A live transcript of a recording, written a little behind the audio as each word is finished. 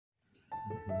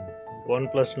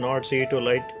OnePlus Nord CE2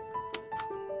 Lite,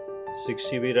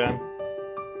 6GB RAM,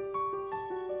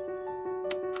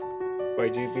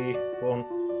 5GB phone.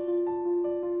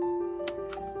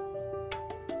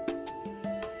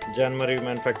 January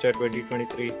manufacture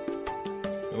 2023.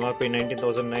 MRP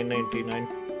 19,999.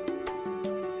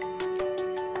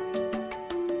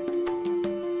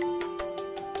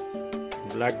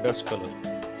 Black Dusk color.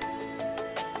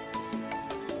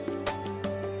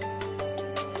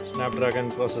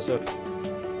 Snapdragon processor.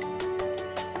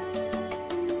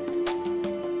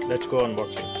 Let's go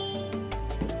unboxing.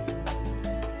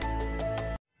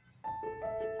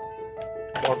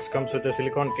 Box comes with a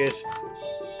silicone case,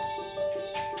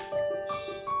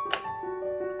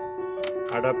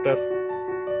 adapter,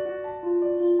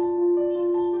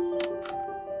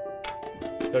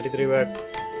 33 watt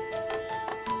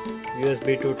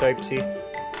USB 2 type C,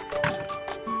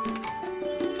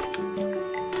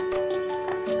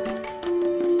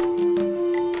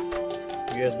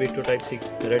 USB 2 type C,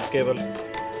 red cable,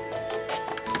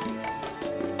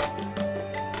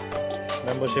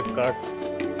 membership card,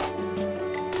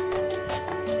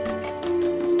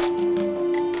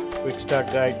 quick start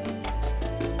guide,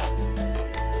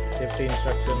 safety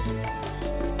instruction,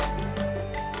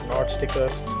 Nord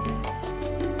stickers,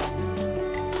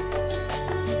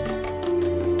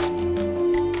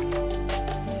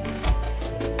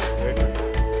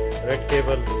 red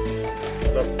cable,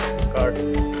 club card,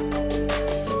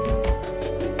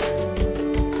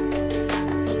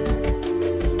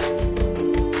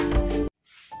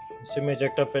 SIM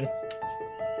ejector pin,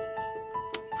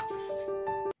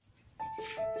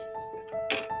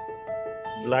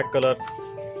 black color,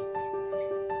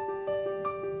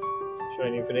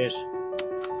 shiny finish,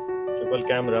 triple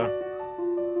camera,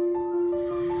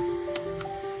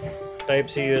 type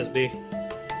C USB,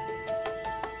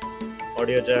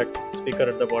 audio jack, speaker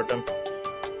at the bottom,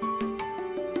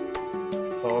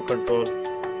 power control,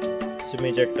 SIM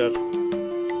ejector,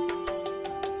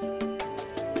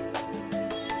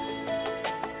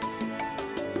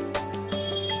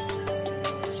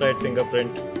 side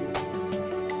fingerprint,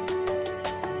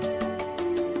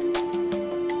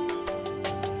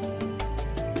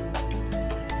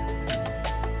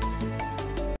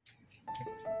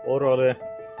 overall a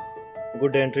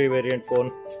good entry variant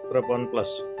phone from OnePlus.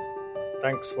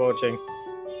 Thanks for watching.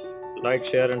 Like,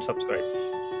 share and subscribe.